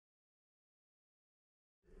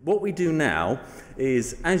What we do now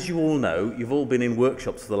is, as you all know, you've all been in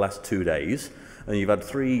workshops for the last 2 days, and you've had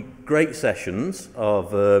 3 great sessions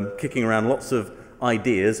of kicking around lots of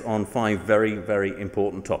ideas on 5 very, very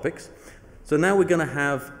important topics. So now we're going to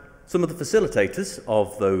have some of the facilitators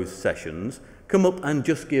of those sessions come up and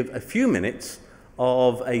just give a few minutes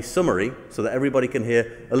of a summary so that everybody can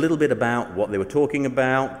hear a little bit about what they were talking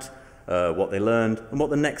about, what they learned, and what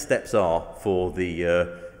the next steps are for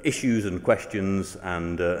the issues and questions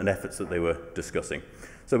and efforts that they were discussing.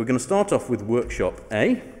 So we're going to start off with workshop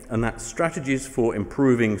A, and that's strategies for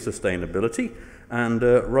improving sustainability. And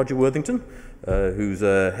Roger Worthington, who's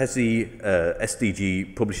a HESI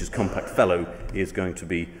SDG Publishers Compact Fellow, is going to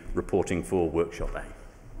be reporting for workshop A.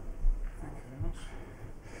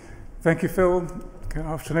 Thank you, Phil. Good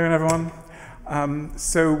afternoon, everyone.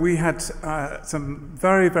 So we had some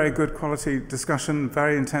very, very good quality discussion,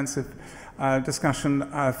 very intensive discussion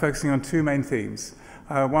focusing on 2 main themes.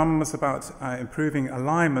 One was about improving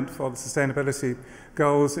alignment for the sustainability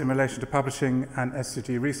goals in relation to publishing and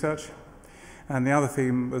SDG research. And the other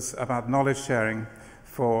theme was about knowledge sharing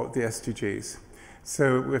for the SDGs.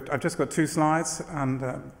 So I've just got 2 slides,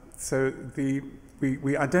 and so we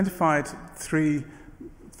identified three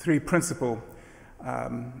principal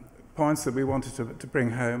points that we wanted to bring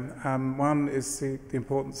home. One is the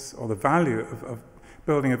importance or the value of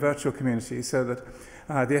building a virtual community, so that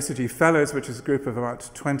the SDG Fellows, which is a group of about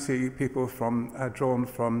 20 people drawn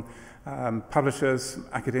from publishers,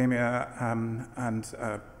 academia, and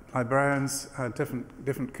librarians,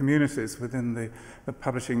 different communities within the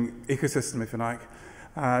publishing ecosystem, if you like,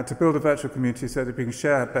 to build a virtual community so that we can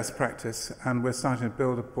share best practice. And we're starting to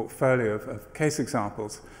build a portfolio of case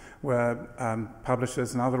examples where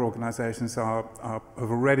publishers and other organizations have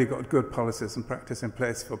already got good policies and practice in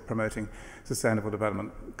place for promoting sustainable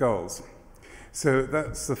development goals. So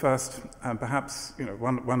that's the first, perhaps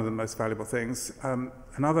one of the most valuable things.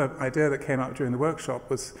 Another idea that came up during the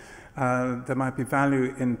workshop was there might be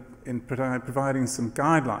value in providing some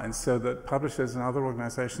guidelines so that publishers and other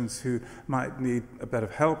organizations who might need a bit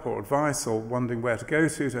of help or advice or wondering where to go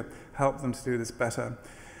to help them to do this better.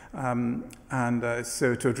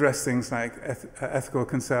 So to address things like ethical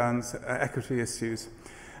concerns, equity issues,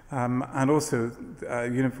 and also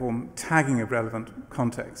uniform tagging of relevant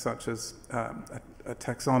context, such as a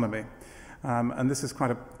taxonomy. And this is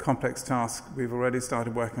quite a complex task. We've already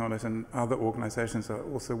started working on it, and other organizations are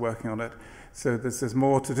also working on it. So there's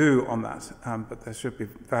more to do on that, but there should be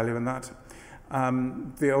value in that.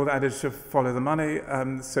 The old adage of follow the money,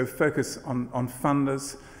 so focus on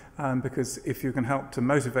funders, because if you can help to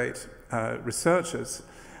motivate researchers,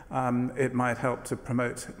 it might help to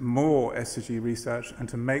promote more SDG research and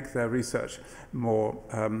to make their research more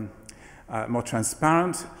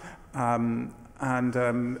transparent. And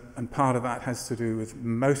part of that has to do with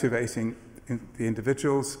motivating the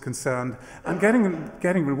individuals concerned and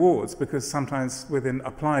getting rewards, because sometimes within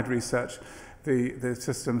applied research, the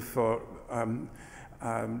system for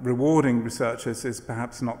rewarding researchers is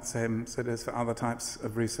perhaps not the same as it is for other types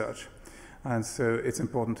of research. And so it's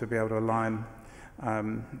important to be able to align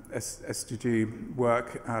SDG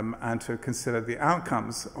work and to consider the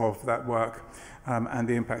outcomes of that work and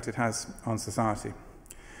the impact it has on society.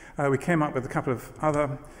 We came up with a couple of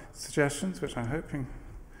other suggestions, which I'm hoping,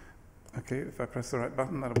 okay, if I press the right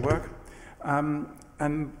button, that'll work.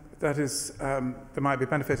 And that is, there might be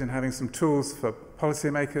benefit in having some tools for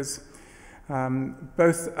policymakers,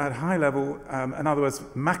 both at high level, in other words,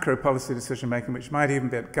 macro policy decision making, which might even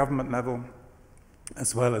be at government level,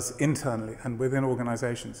 as well as internally and within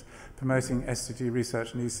organizations. Promoting SDG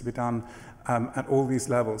research needs to be done at all these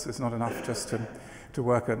levels. It's not enough just to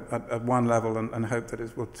work at one level and hope that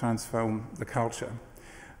it will transform the culture.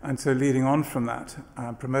 And so leading on from that,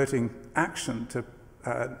 promoting action to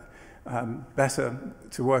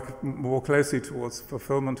to work more closely towards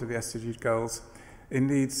fulfillment of the SDG goals, it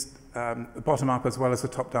needs a bottom-up as well as a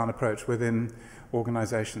top-down approach within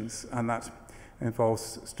organizations, and that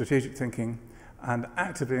involves strategic thinking and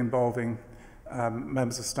actively involving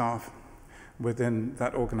members of staff within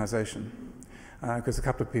that organization. Because a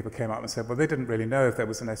couple of people came up and said, well, they didn't really know if there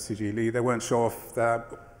was an SDG lead. They weren't sure if their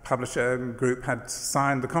publisher group had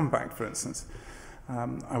signed the compact, for instance.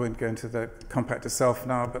 I won't go into the compact itself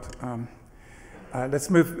now, but let's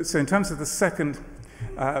move. So in terms of the second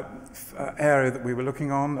area that we were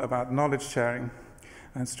looking on about knowledge sharing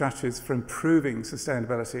and strategies for improving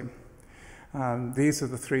sustainability, these are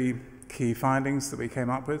the 3 key findings that we came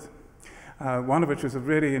up with. One of which was a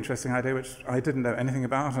really interesting idea, which I didn't know anything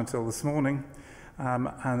about until this morning.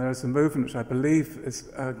 And there is a movement which I believe is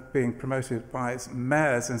being promoted by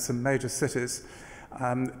mayors in some major cities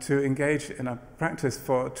to engage in a practice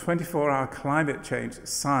for a 24-hour climate change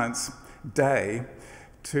science day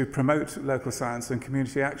to promote local science and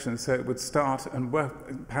community action. So it would start and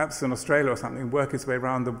work, perhaps in Australia or something, work its way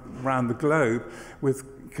around the globe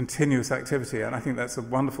with continuous activity. And I think that's a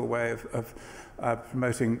wonderful way of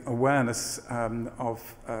promoting awareness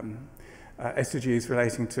of SDGs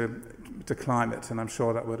relating to climate, and I'm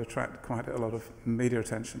sure that would attract quite a lot of media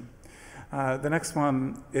attention. The next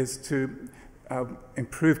one is to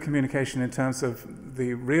improve communication in terms of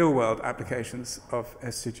the real-world applications of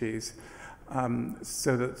SDGs,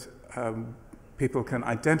 so that people can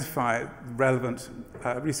identify relevant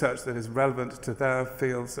research that is relevant to their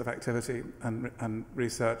fields of activity and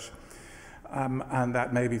research, and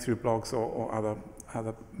that may be through blogs or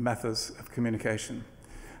other methods of communication.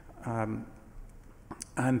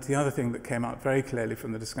 And the other thing that came out very clearly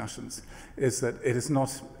from the discussions is that it is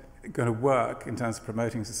not going to work in terms of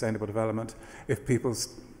promoting sustainable development if people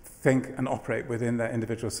think and operate within their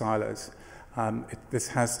individual silos. This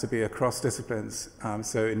has to be across disciplines,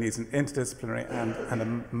 so it needs an interdisciplinary and a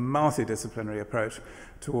multidisciplinary approach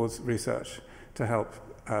towards research to help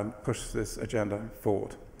push this agenda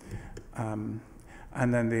forward. And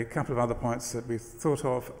then a couple of other points that we thought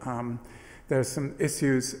of. There are some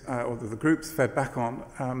issues, or the groups fed back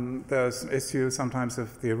on. There's some issues sometimes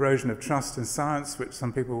of the erosion of trust in science, which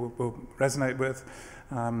some people will resonate with,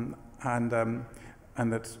 and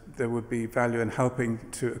that there would be value in helping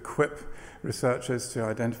to equip researchers to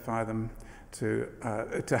identify them, to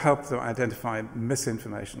help them identify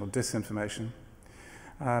misinformation or disinformation.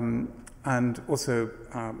 And also,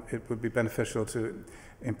 it would be beneficial to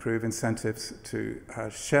improve incentives to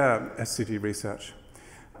share SDG research.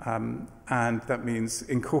 And that means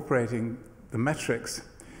incorporating the metrics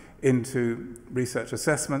into research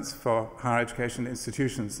assessments for higher education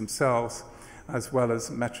institutions themselves, as well as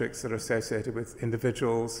metrics that are associated with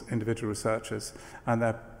individual researchers and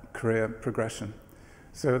their career progression.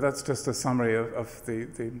 So that's just a summary of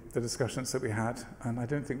the discussions that we had, and I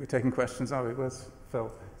don't think we're taking questions, are we? Where's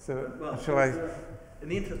Phil? So well, shall I? In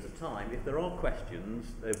the interest of time, if there are questions,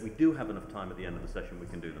 if we do have enough time at the end of the session, we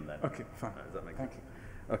can do them then. Okay, fine. Does that make sense? Thank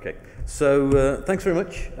you. Okay, so thanks very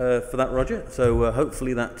much for that, Roger. So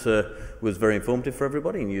hopefully that was very informative for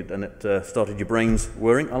everybody, and it started your brains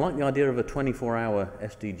whirring. I like the idea of a 24-hour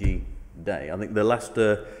SDG day. I think the last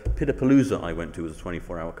Pidapalooza I went to was a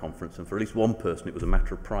 24-hour conference, and for at least one person it was a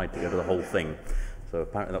matter of pride to go to the whole thing. So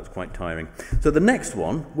apparently that was quite tiring. So the next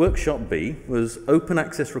one, Workshop B, was open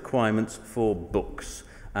access requirements for books.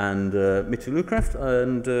 And Mitty Lucraft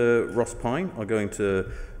and Ross Pine are going to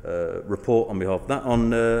report on behalf of that.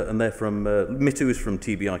 And they're from, Mitty is from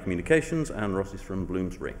TBI Communications and Ross is from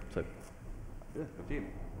Bloomsbury. So, yeah, up to you.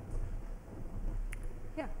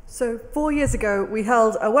 Yeah. So 4 years ago, we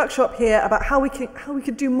held a workshop here about how we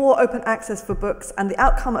could do more open access for books, and the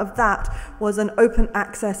outcome of that was an open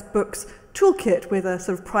access books toolkit with a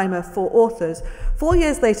sort of primer for authors. 4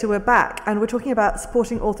 years later, we're back, and we're talking about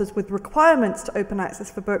supporting authors with requirements to open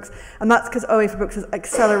access for books, and that's because OA for Books has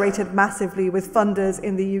accelerated massively with funders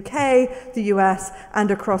in the UK, the US, and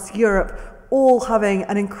across Europe, all having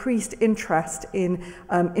an increased interest in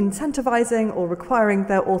incentivizing or requiring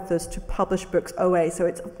their authors to publish books OA. So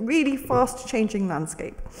it's a really fast-changing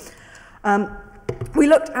landscape. We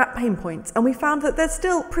looked at pain points, and we found that there's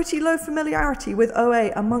still pretty low familiarity with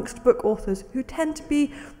OA amongst book authors who tend to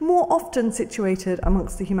be more often situated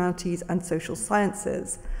amongst the humanities and social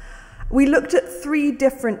sciences. We looked at 3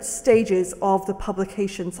 different stages of the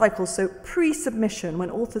publication cycle, so pre-submission,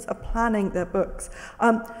 when authors are planning their books.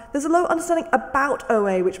 There's a low understanding about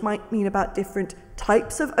OA, which might mean about different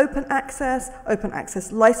types of open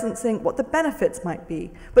access licensing, what the benefits might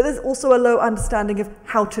be. But there's also a low understanding of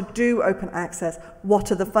how to do open access,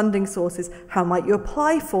 what are the funding sources, how might you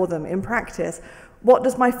apply for them in practice, what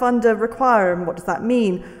does my funder require and what does that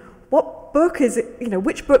mean? What book is it,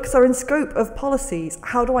 which books are in scope of policies?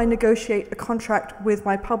 How do I negotiate a contract with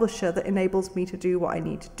my publisher that enables me to do what I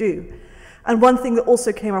need to do? And one thing that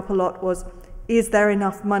also came up a lot was, is there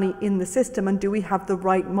enough money in the system, and do we have the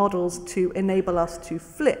right models to enable us to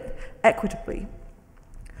flip equitably?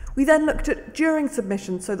 We then looked at during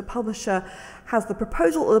submission, so the publisher has the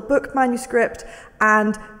proposal or the book manuscript,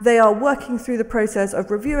 and they are working through the process of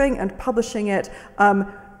reviewing and publishing it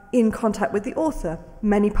in contact with the author.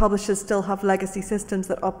 Many publishers still have legacy systems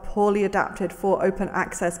that are poorly adapted for open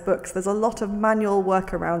access books. There's a lot of manual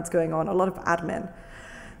workarounds going on, a lot of admin.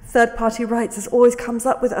 Third-party rights, this always comes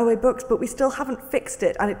up with OA books, but we still haven't fixed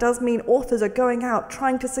it, and it does mean authors are going out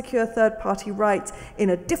trying to secure third-party rights in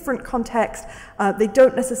a different context. They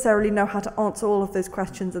don't necessarily know how to answer all of those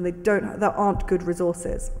questions, and there aren't good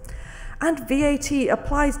resources. And VAT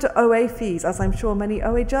applies to OA fees, as I'm sure many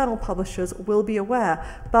OA journal publishers will be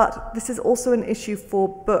aware. But this is also an issue for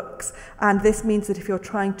books. And this means that if you're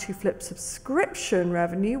trying to flip subscription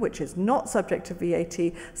revenue, which is not subject to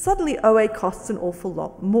VAT, suddenly OA costs an awful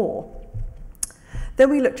lot more.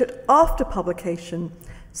 Then we looked at after publication.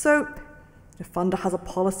 So if funder has a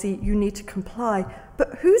policy, you need to comply.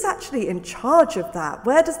 But who's actually in charge of that?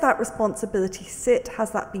 Where does that responsibility sit?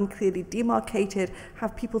 Has that been clearly demarcated?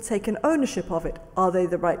 Have people taken ownership of it? Are they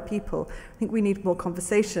the right people? I think we need more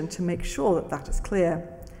conversation to make sure that that is clear.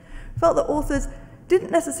 I felt that authors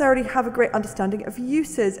didn't necessarily have a great understanding of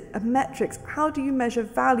uses and metrics. How do you measure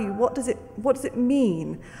value? What does it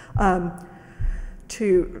mean?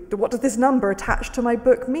 What does this number attached to my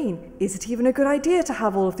book mean? Is it even a good idea to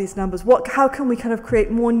have all of these numbers? How can we kind of create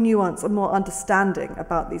more nuance and more understanding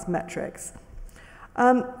about these metrics?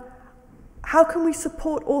 How can we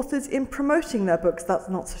support authors in promoting their books? That's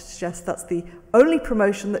not to suggest that's the only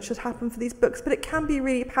promotion that should happen for these books, but it can be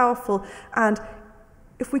really powerful. And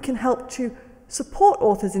if we can help to support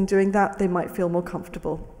authors in doing that, they might feel more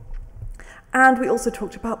comfortable. And we also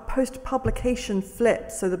talked about post-publication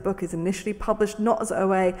flips. So the book is initially published not as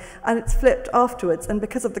OA, and it's flipped afterwards. And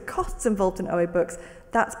because of the costs involved in OA books,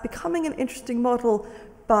 that's becoming an interesting model,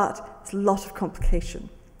 but it's a lot of complication.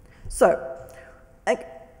 So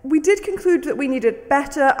we did conclude that we needed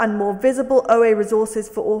better and more visible OA resources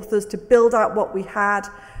for authors to build out what we had,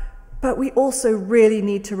 but we also really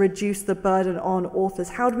need to reduce the burden on authors.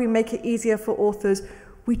 How do we make it easier for authors?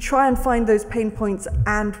 We try and find those pain points,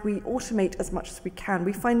 and we automate as much as we can.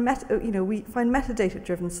 We find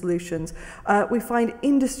metadata-driven solutions. We find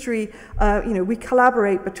industry. We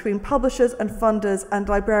collaborate between publishers and funders and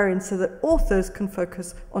librarians so that authors can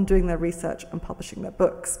focus on doing their research and publishing their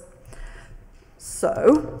books.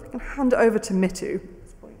 So I can hand it over to Mitu.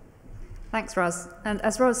 Thanks, Roz. And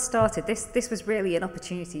as Roz started, this was really an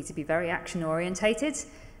opportunity to be very action-orientated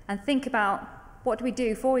and think about what do we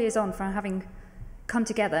do 4 years on from having come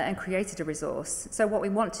together and created a resource. So what we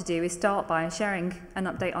want to do is start by sharing an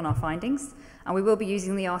update on our findings, and we will be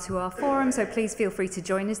using the R2R Forum, so please feel free to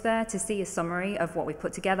join us there to see a summary of what we've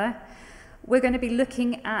put together. We're going to be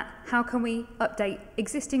looking at how can we update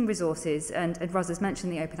existing resources, and Roz has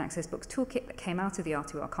mentioned the Open Access Books Toolkit that came out of the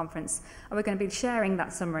R2R conference, and we're going to be sharing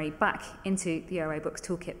that summary back into the OA Books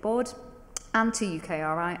Toolkit board, and to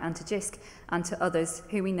UKRI and to JISC and to others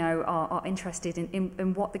who we know are interested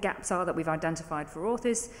in what the gaps are that we've identified for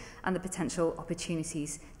authors and the potential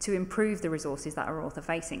opportunities to improve the resources that are author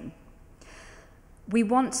facing. We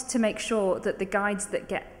want to make sure that the guides that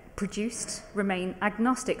get produced remain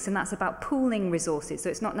agnostics, and that's about pooling resources. So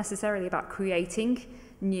it's not necessarily about creating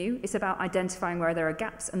new, it's about identifying where there are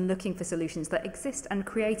gaps and looking for solutions that exist and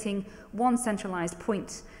creating one centralized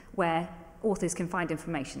point where authors can find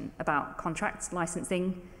information about contracts,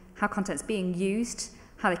 licensing, how content's being used,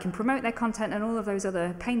 how they can promote their content, and all of those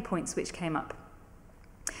other pain points which came up.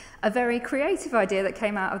 A very creative idea that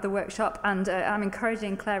came out of the workshop, and I'm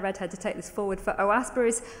encouraging Claire Redhead to take this forward for OASPA,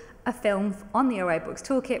 is a film on the OA Books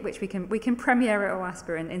Toolkit, which we can premiere at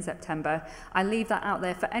OASPA in September. I leave that out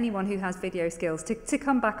there for anyone who has video skills to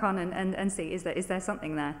come back on and see, is there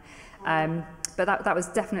something there? But that was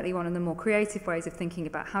definitely one of the more creative ways of thinking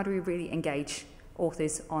about how do we really engage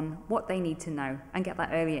authors on what they need to know and get that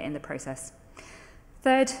earlier in the process.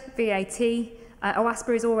 Third, VAT.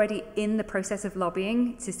 OASPA is already in the process of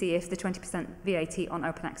lobbying to see if the 20% VAT on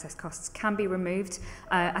open access costs can be removed.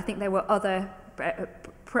 I think there were other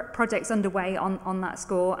projects underway on that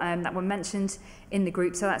score that were mentioned in the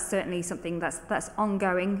group, so that's certainly something that's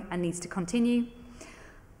ongoing and needs to continue.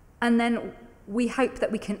 And then we hope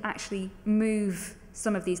that we can actually move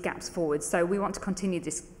some of these gaps forward. So we want to continue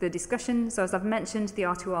the discussion. So as I've mentioned, the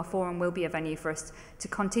R2R Forum will be a venue for us to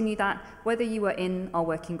continue that, whether you are in our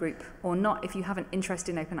working group or not. If you have an interest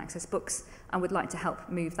in open access books and would like to help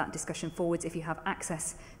move that discussion forwards, if you have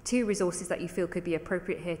access to resources that you feel could be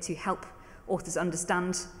appropriate here to help authors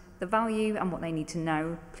understand the value and what they need to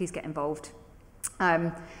know, please get involved.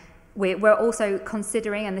 We're also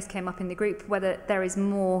considering, and this came up in the group, whether there is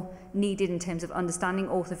more needed in terms of understanding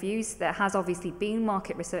author views. There has obviously been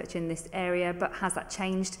market research in this area, but has that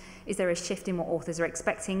changed? Is there a shift in what authors are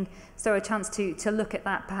expecting? So a chance to look at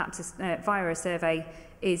that perhaps via a survey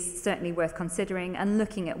is certainly worth considering, and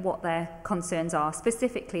looking at what their concerns are,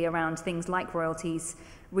 specifically around things like royalties,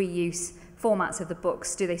 reuse, formats of the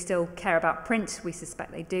books. Do they still care about print? We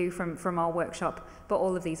suspect they do from our workshop, but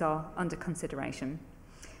all of these are under consideration.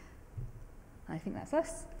 I think that's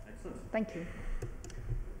us. Excellent. Thank you.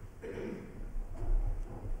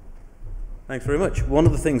 Thanks very much. One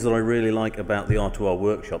of the things that I really like about the R2R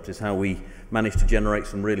workshops is how we manage to generate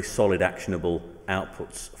some really solid, actionable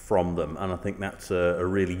outputs from them, and I think that's a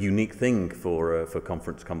really unique thing for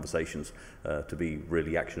conference conversations, to be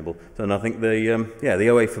really actionable. So, and I think the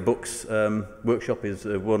OA for Books workshop is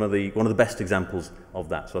one of the best examples of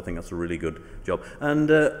that. So I think that's a really good job. And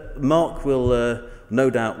Mark will no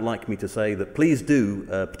doubt like me to say that please do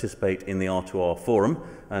participate in the R2R forum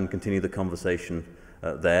and continue the conversation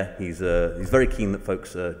there. He's very keen that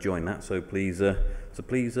folks join that. So please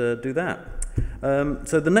do that.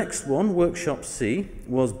 So the next one, Workshop C,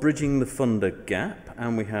 was Bridging the Funder Gap,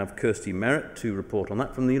 and we have Kirsty Merritt to report on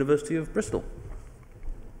that from the University of Bristol.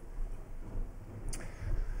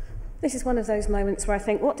 This is one of those moments where I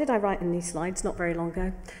think, what did I write in these slides not very long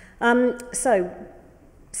ago? So,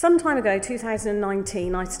 some time ago,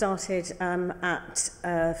 2019, I started at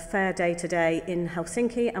Fair Day Today in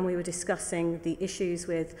Helsinki, and we were discussing the issues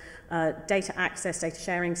with data access, data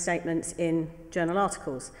sharing statements in journal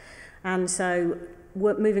articles. And so,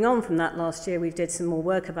 moving on from that last year, we did some more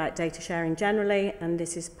work about data sharing generally, and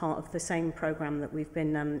this is part of the same program that we've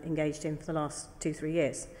been engaged in for the last 2-3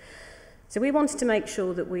 years. So we wanted to make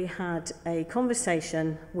sure that we had a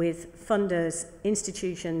conversation with funders,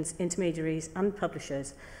 institutions, intermediaries and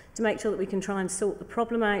publishers to make sure that we can try and sort the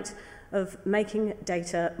problem out of making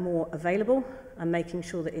data more available and making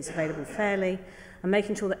sure that it's available fairly and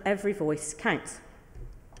making sure that every voice counts.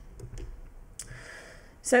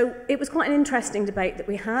 So it was quite an interesting debate that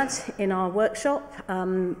we had in our workshop.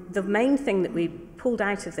 The main thing that we pulled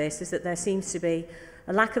out of this is that there seems to be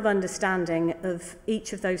a lack of understanding of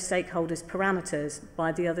each of those stakeholders' parameters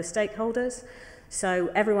by the other stakeholders. So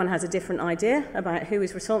everyone has a different idea about who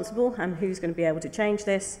is responsible and who's going to be able to change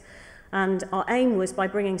this. And our aim was, by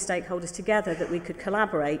bringing stakeholders together, that we could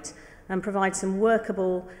collaborate and provide some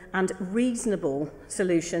workable and reasonable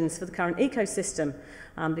solutions for the current ecosystem,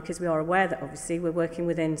 because we are aware that obviously we're working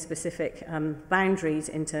within specific boundaries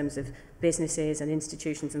in terms of businesses and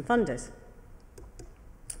institutions and funders.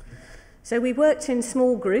 So we worked in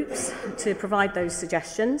small groups to provide those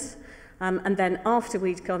suggestions, and then after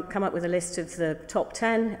we'd come up with a list of the top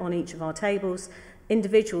 10 on each of our tables,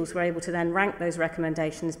 individuals were able to then rank those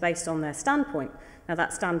recommendations based on their standpoint. Now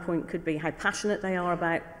that standpoint could be how passionate they are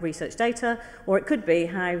about research data, or it could be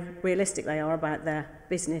how realistic they are about their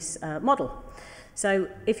business model. So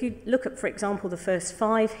if you look at, for example, the first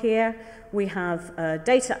 5 here, we have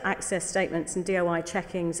data access statements and DOI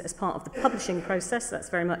checkings as part of the publishing process. That's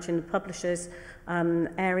very much in the publisher's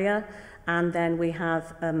area. And then we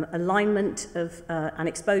have alignment of and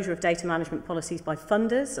exposure of data management policies by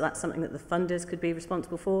funders. So that's something that the funders could be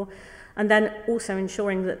responsible for. And then also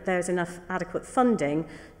ensuring that there's enough adequate funding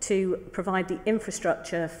to provide the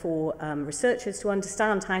infrastructure for researchers to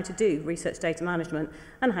understand how to do research data management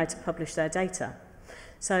and how to publish their data.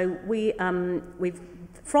 So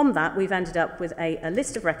from that, we've ended up with a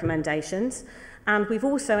list of recommendations, and we've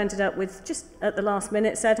also ended up with, just at the last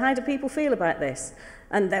minute, said, how do people feel about this?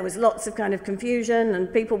 And there was lots of kind of confusion,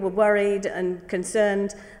 and people were worried and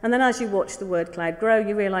concerned. And then as you watch the word cloud grow,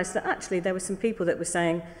 you realise that actually there were some people that were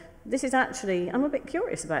saying, this is actually, I'm a bit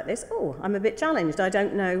curious about this. Oh, I'm a bit challenged. I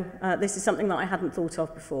don't know. This is something that I hadn't thought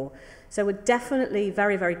of before. So we're definitely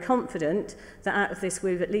very, very confident that out of this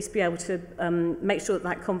we'll at least be able to make sure that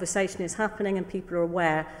that conversation is happening and people are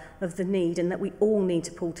aware of the need and that we all need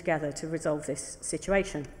to pull together to resolve this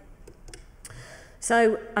situation.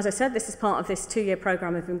 So, as I said, this is part of this 2-year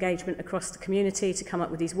programme of engagement across the community to come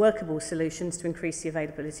up with these workable solutions to increase the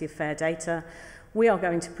availability of fair data. We are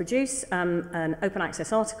going to produce an open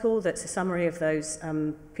access article that's a summary of those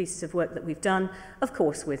pieces of work that we've done, of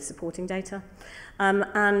course with supporting data.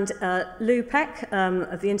 And Lou Peck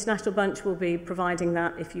of the International Bunch will be providing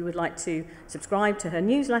that. If you would like to subscribe to her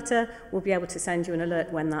newsletter, we'll be able to send you an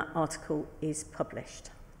alert when that article is published.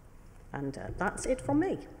 And that's it from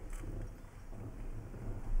me.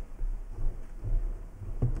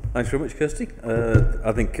 Thanks very much, Kirsty.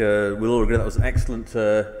 I think we'll all agree that was an excellent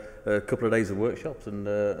couple of days of workshops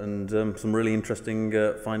and some really interesting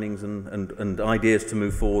findings and ideas to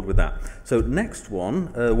move forward with that. So next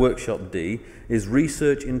one, workshop D, is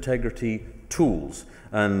Research Integrity Tools.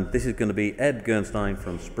 And this is going to be Ed Gernstein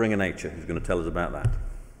from Springer Nature who's going to tell us about that.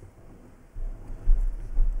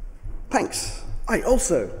 Thanks. I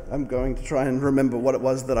also am going to try and remember what it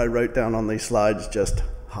was that I wrote down on these slides just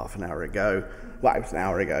half an hour ago. Well, it was an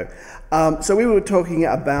hour ago. So we were talking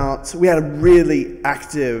about, we had a really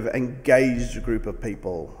active, engaged group of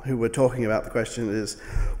people who were talking about the question is,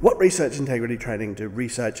 what research integrity training do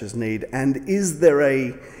researchers need? And is there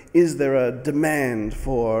a demand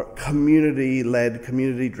for community-led,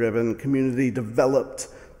 community-driven, community-developed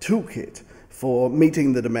toolkit for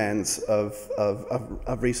meeting the demands of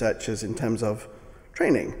researchers in terms of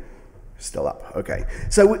training? Still up, okay.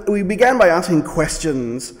 So we began by asking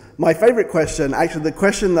questions. My favorite question, actually the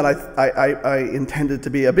question that I intended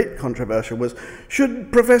to be a bit controversial was,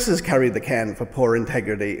 should professors carry the can for poor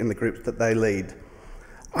integrity in the groups that they lead?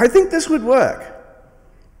 I think this would work,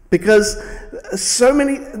 because so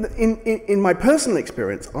many, in my personal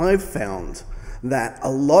experience, I've found that a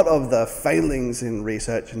lot of the failings in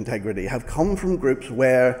research integrity have come from groups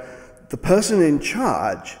where the person in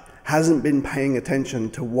charge hasn't been paying attention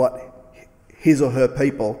to what his or her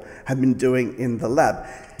people have been doing in the lab.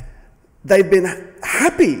 They've been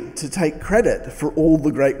happy to take credit for all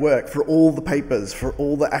the great work, for all the papers, for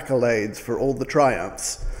all the accolades, for all the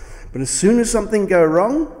triumphs. But as soon as something goes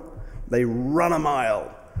wrong, they run a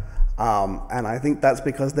mile. And I think that's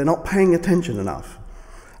because they're not paying attention enough.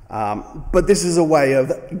 But this is a way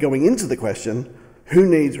of going into the question, who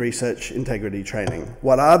needs research integrity training?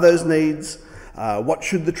 What are those needs? What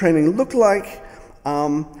should the training look like?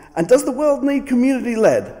 And does the world need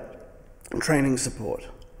community-led training support?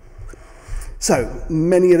 So,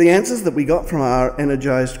 many of the answers that we got from our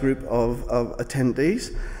energized group of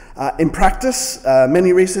attendees. In practice,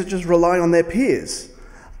 many researchers rely on their peers.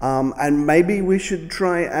 And maybe we should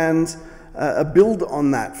try and build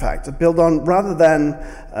on that fact, build on, rather than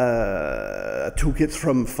toolkits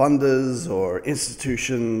from funders or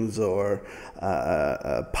institutions or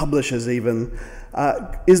publishers even.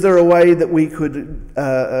 Is there a way that we could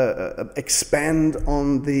expand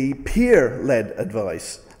on the peer-led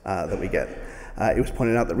advice that we get? It was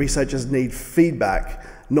pointed out that researchers need feedback,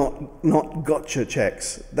 not gotcha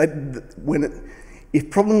checks. If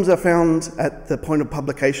problems are found at the point of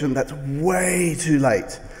publication, that's way too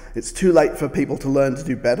late. It's too late for people to learn to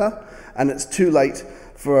do better, and it's too late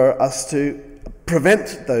for us to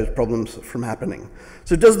prevent those problems from happening.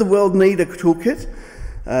 So does the world need a toolkit?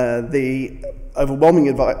 The overwhelming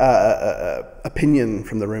opinion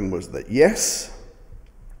from the room was that yes.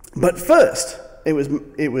 But first, it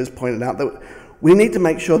was pointed out that we need to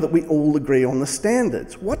make sure that we all agree on the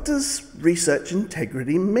standards. What does research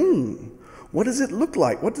integrity mean? What does it look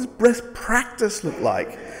like? What does best practice look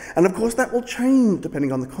like? And of course that will change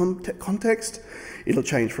depending on the context. It'll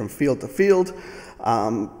change from field to field,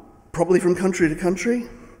 probably from country to country.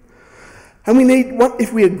 And we need,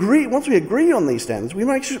 once we agree on these standards, we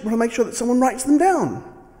want to make sure that someone writes them down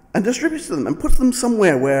and distributes them and puts them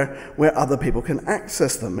somewhere where other people can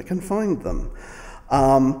access them, can find them.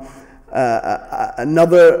 I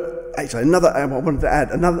wanted to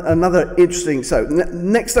add another interesting. So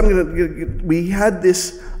next, we had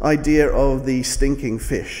this idea of the stinking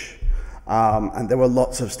fish, and there were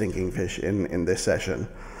lots of stinking fish in this session.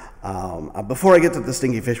 Before I get to the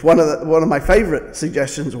stinking fish, one of my favorite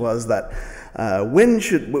suggestions was that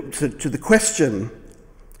to the question,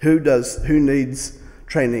 who needs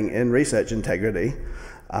training in research integrity?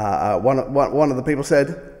 One of the people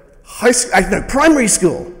said, primary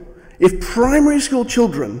school. If primary school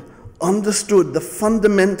children understood the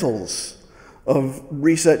fundamentals of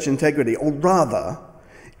research integrity, or rather,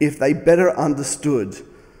 if they better understood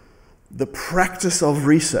the practice of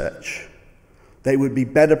research, they would be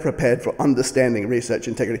better prepared for understanding research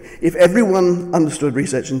integrity. If everyone understood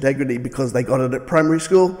research integrity because they got it at primary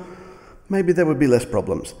school, maybe there would be less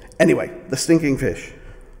problems. Anyway, the stinking fish.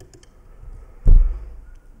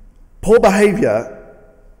 Poor behavior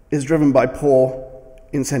is driven by poor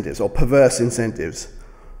incentives or perverse incentives.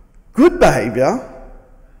 Good behavior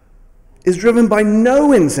is driven by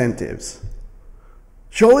no incentives.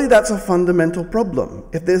 Surely that's a fundamental problem.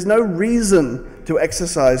 If there's no reason to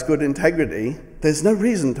exercise good integrity, there's no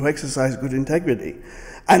reason to exercise good integrity.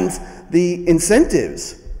 And the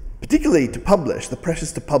incentives, particularly to publish, the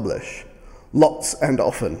pressures to publish, lots and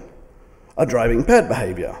often, are driving bad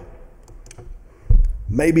behavior.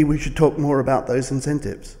 Maybe we should talk more about those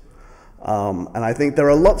incentives. And I think there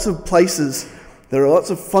are lots of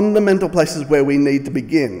fundamental places where we need to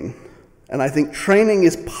begin. And I think training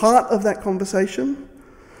is part of that conversation,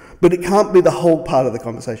 but it can't be the whole part of the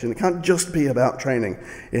conversation. It can't just be about training.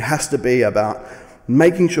 It has to be about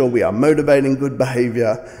making sure we are motivating good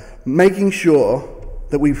behavior, making sure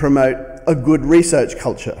that we promote a good research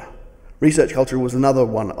culture. Research culture was another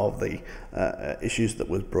one of the issues that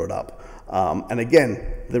was brought up. And again,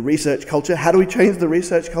 the research culture, how do we change the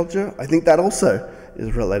research culture? I think that also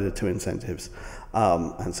is related to incentives.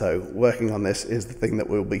 And so working on this is the thing that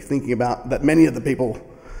we'll be thinking about, that many of the people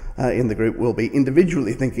in the group will be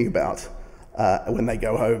individually thinking about when they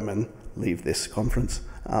go home and leave this conference.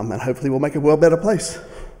 And hopefully we'll make a world a better place.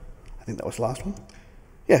 I think that was the last one.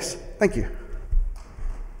 Yes, thank you.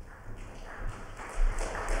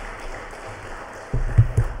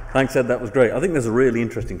 Thanks, Ed. That was great. I think there's a really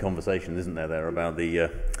interesting conversation, isn't there, about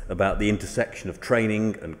the intersection of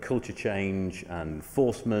training and culture change and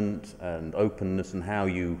enforcement and openness, and how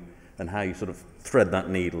you sort of thread that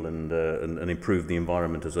needle and improve the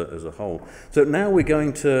environment as a whole. So now we're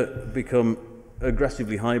going to become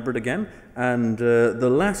aggressively hybrid again, and the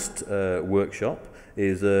last workshop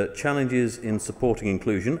is challenges in supporting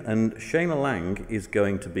inclusion, and Shayna Lang is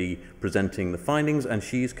going to be presenting the findings, and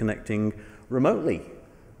she's connecting remotely.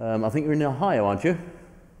 I think you're in Ohio, aren't you?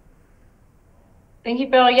 Thank you,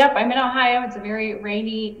 Phil. Yep, I'm in Ohio. It's a very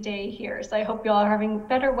rainy day here, so I hope you all are having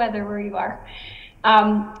better weather where you are.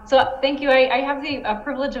 So thank you. I have the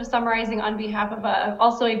privilege of summarizing on behalf of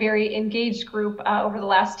also a very engaged group over the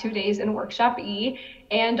last 2 days in Workshop E.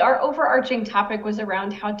 And our overarching topic was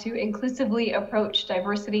around how to inclusively approach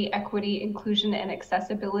diversity, equity, inclusion, and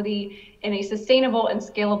accessibility in a sustainable and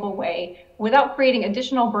scalable way without creating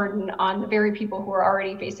additional burden on the very people who are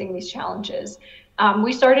already facing these challenges.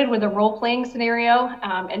 We started with a role-playing scenario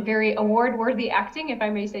and very award-worthy acting, if I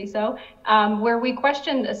may say so, where we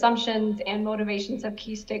questioned assumptions and motivations of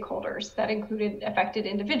key stakeholders that included affected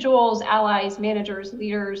individuals, allies, managers,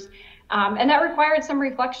 leaders, and that required some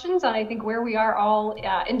reflections on, I think, where we are all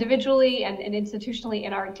individually and institutionally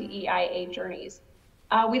in our DEIA journeys.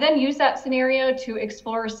 We then used that scenario to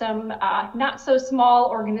explore some not so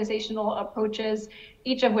small organizational approaches,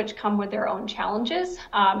 each of which come with their own challenges.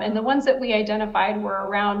 And the ones that we identified were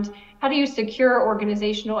around how do you secure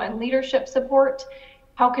organizational and leadership support?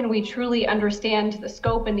 How can we truly understand the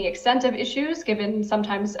scope and the extent of issues, given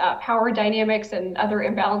sometimes power dynamics and other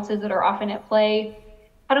imbalances that are often at play?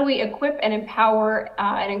 How do we equip and empower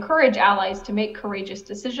and encourage allies to make courageous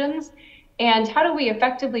decisions? And how do we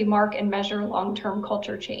effectively mark and measure long-term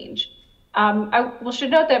culture change? Should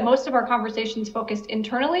note that most of our conversations focused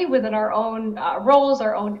internally within our own roles,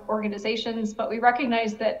 our own organizations, but we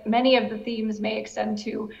recognize that many of the themes may extend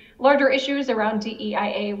to larger issues around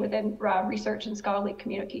DEIA within research and scholarly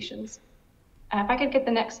communications. If I could get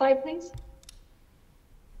the next slide, please.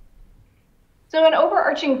 So an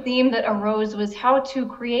overarching theme that arose was how to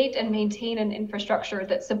create and maintain an infrastructure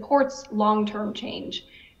that supports long-term change.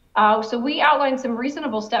 So we outlined some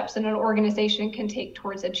reasonable steps that an organization can take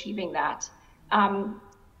towards achieving that.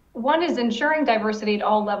 One is ensuring diversity at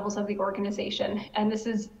all levels of the organization. And this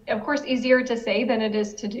is, of course, easier to say than it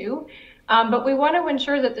is to do. But we want to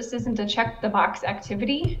ensure that this isn't a check the box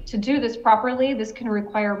activity. To do this properly, this can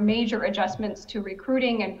require major adjustments to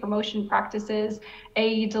recruiting and promotion practices,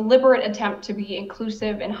 a deliberate attempt to be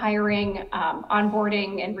inclusive in hiring,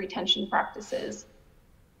 onboarding, and retention practices.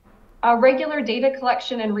 Regular data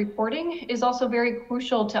collection and reporting is also very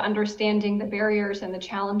crucial to understanding the barriers and the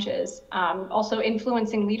challenges, also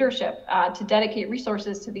influencing leadership to dedicate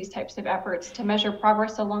resources to these types of efforts to measure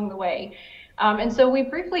progress along the way. And so we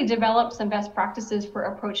briefly developed some best practices for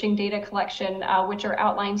approaching data collection, which are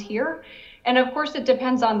outlined here. And of course, it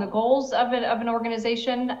depends on the goals of an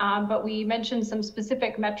organization, but we mentioned some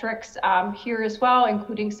specific metrics here as well,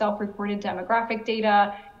 including self-reported demographic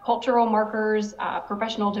data, cultural markers,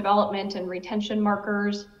 professional development and retention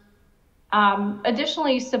markers.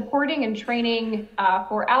 Additionally, supporting and training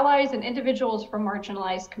for allies and individuals from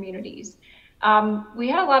marginalized communities. We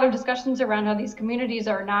had a lot of discussions around how these communities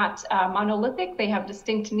are not monolithic. They have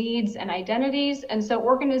distinct needs and identities. And so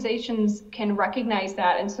organizations can recognize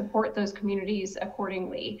that and support those communities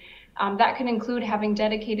accordingly. That can include having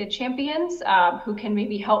dedicated champions who can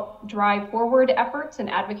maybe help drive forward efforts and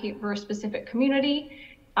advocate for a specific community.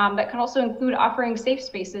 That can also include offering safe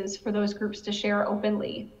spaces for those groups to share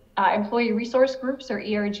openly. Employee resource groups or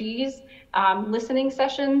ERGs, listening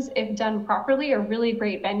sessions, if done properly, are really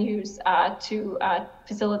great venues to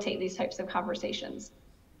facilitate these types of conversations.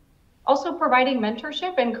 Also providing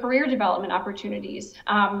mentorship and career development opportunities.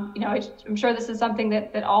 I'm sure this is something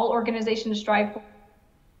that all organizations strive for.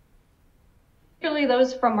 Particularly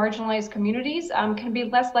those from marginalized communities can be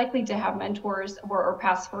less likely to have mentors or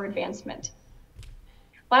paths for advancement.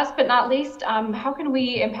 Last but not least, how can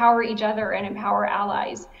we empower each other and empower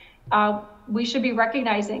allies? We should be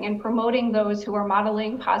recognizing and promoting those who are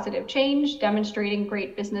modeling positive change, demonstrating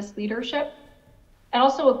great business leadership, and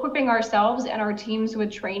also equipping ourselves and our teams with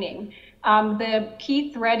training. The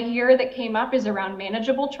key thread here that came up is around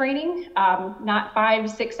manageable training, not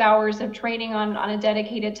 5-6 hours of training on a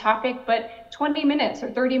dedicated topic, but 20 minutes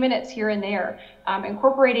or 30 minutes here and there,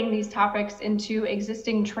 incorporating these topics into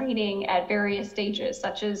existing training at various stages,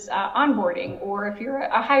 such as onboarding, or if you're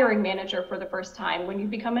a hiring manager for the first time, when you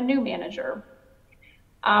become a new manager.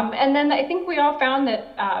 And then I think we all found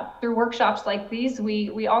that through workshops like these,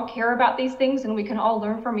 we all care about these things and we can all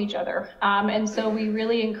learn from each other. And so we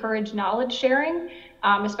really encourage knowledge sharing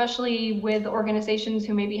especially with organizations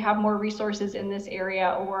who maybe have more resources in this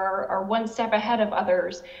area or are one step ahead of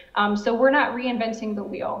others. So we're not reinventing the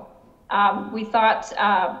wheel. We thought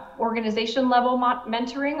organization level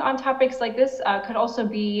mentoring on topics like this could also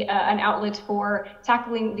be an outlet for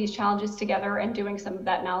tackling these challenges together and doing some of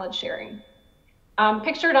that knowledge sharing.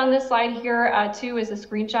 Pictured on this slide here too is a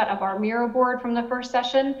screenshot of our Miro board from the first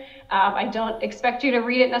session. I don't expect you to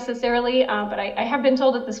read it necessarily, but I have been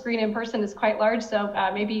told that the screen in person is quite large, so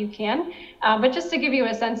maybe you can. But just to give you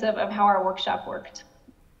a sense of how our workshop worked.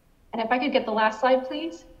 And if I could get the last slide,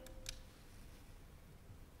 please.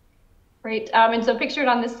 Great, and so pictured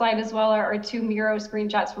on this slide as well are 2 Miro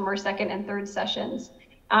screenshots from our second and third sessions.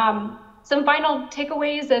 Some final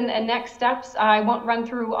takeaways and next steps. I won't run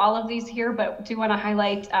through all of these here, but do want to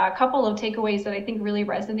highlight a couple of takeaways that I think really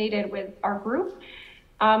resonated with our group.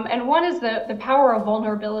 And one is the power of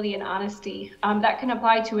vulnerability and honesty. That can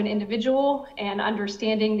apply to an individual and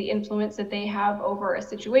understanding the influence that they have over a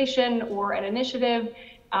situation or an initiative.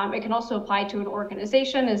 It can also apply to an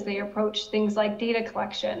organization as they approach things like data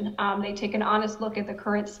collection. They take an honest look at the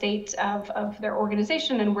current state of their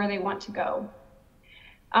organization and where they want to go.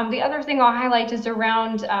 The other thing I'll highlight is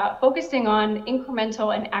around focusing on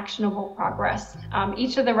incremental and actionable progress.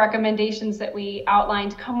 Each of the recommendations that we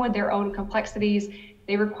outlined come with their own complexities.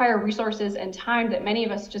 They require resources and time that many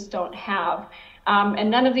of us just don't have. And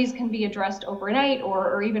none of these can be addressed overnight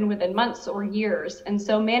or even within months or years. And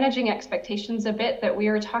so managing expectations a bit, that we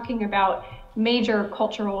are talking about major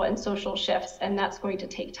cultural and social shifts, and that's going to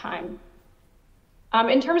take time.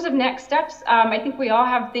 In terms of next steps, I think we all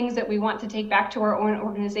have things that we want to take back to our own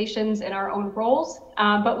organizations and our own roles,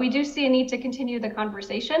 but we do see a need to continue the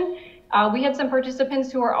conversation. We had some participants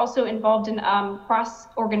who are also involved in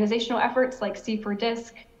cross-organizational efforts like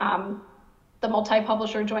C4DISC, the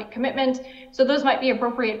multi-publisher joint commitment. So those might be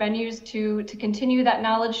appropriate venues to continue that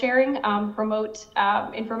knowledge sharing, promote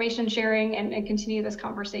information sharing, and continue this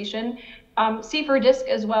conversation. C4DISC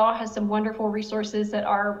as well has some wonderful resources that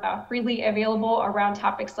are freely available around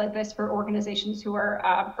topics like this for organizations who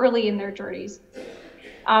are early in their journeys.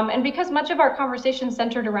 And because much of our conversation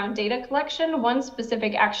centered around data collection, one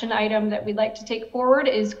specific action item that we'd like to take forward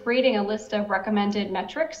is creating a list of recommended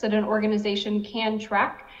metrics that an organization can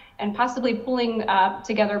track and possibly pulling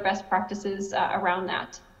together best practices around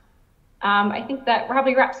that. I think that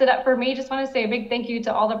probably wraps it up for me. Just want to say a big thank you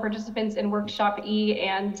to all the participants in Workshop E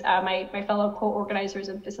and my fellow co-organizers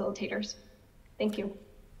and facilitators. Thank you.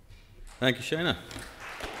 Thank you, Shana.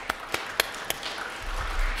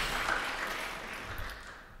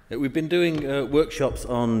 We've been doing workshops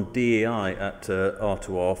on DEI at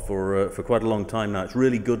R2R for quite a long time now. It's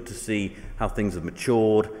really good to see how things have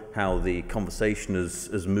matured, how the conversation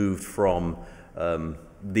has moved from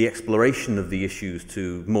the exploration of the issues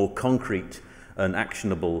to more concrete and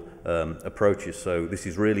actionable approaches. So this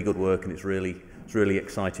is really good work, and it's really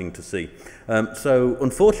exciting to see. So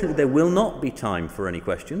unfortunately there will not be time for any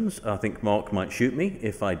questions. I think Mark might shoot me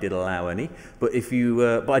if I did allow any, but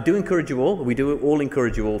but I do encourage you all, we do all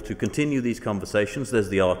encourage you all to continue these conversations. There's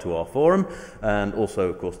the R2R Forum, and also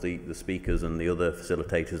of course the speakers and the other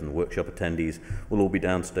facilitators and workshop attendees will all be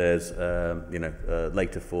downstairs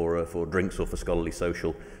later for drinks or for scholarly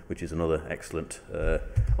social, which is another excellent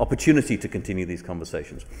opportunity to continue these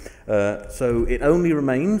conversations. So it only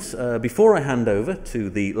remains, before I hand over to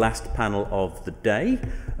the last panel of the day,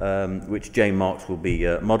 which Jane Marks will be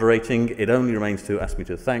moderating, it only remains to ask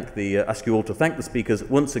you all to thank the speakers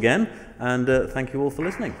once again, and thank you all for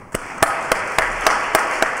listening.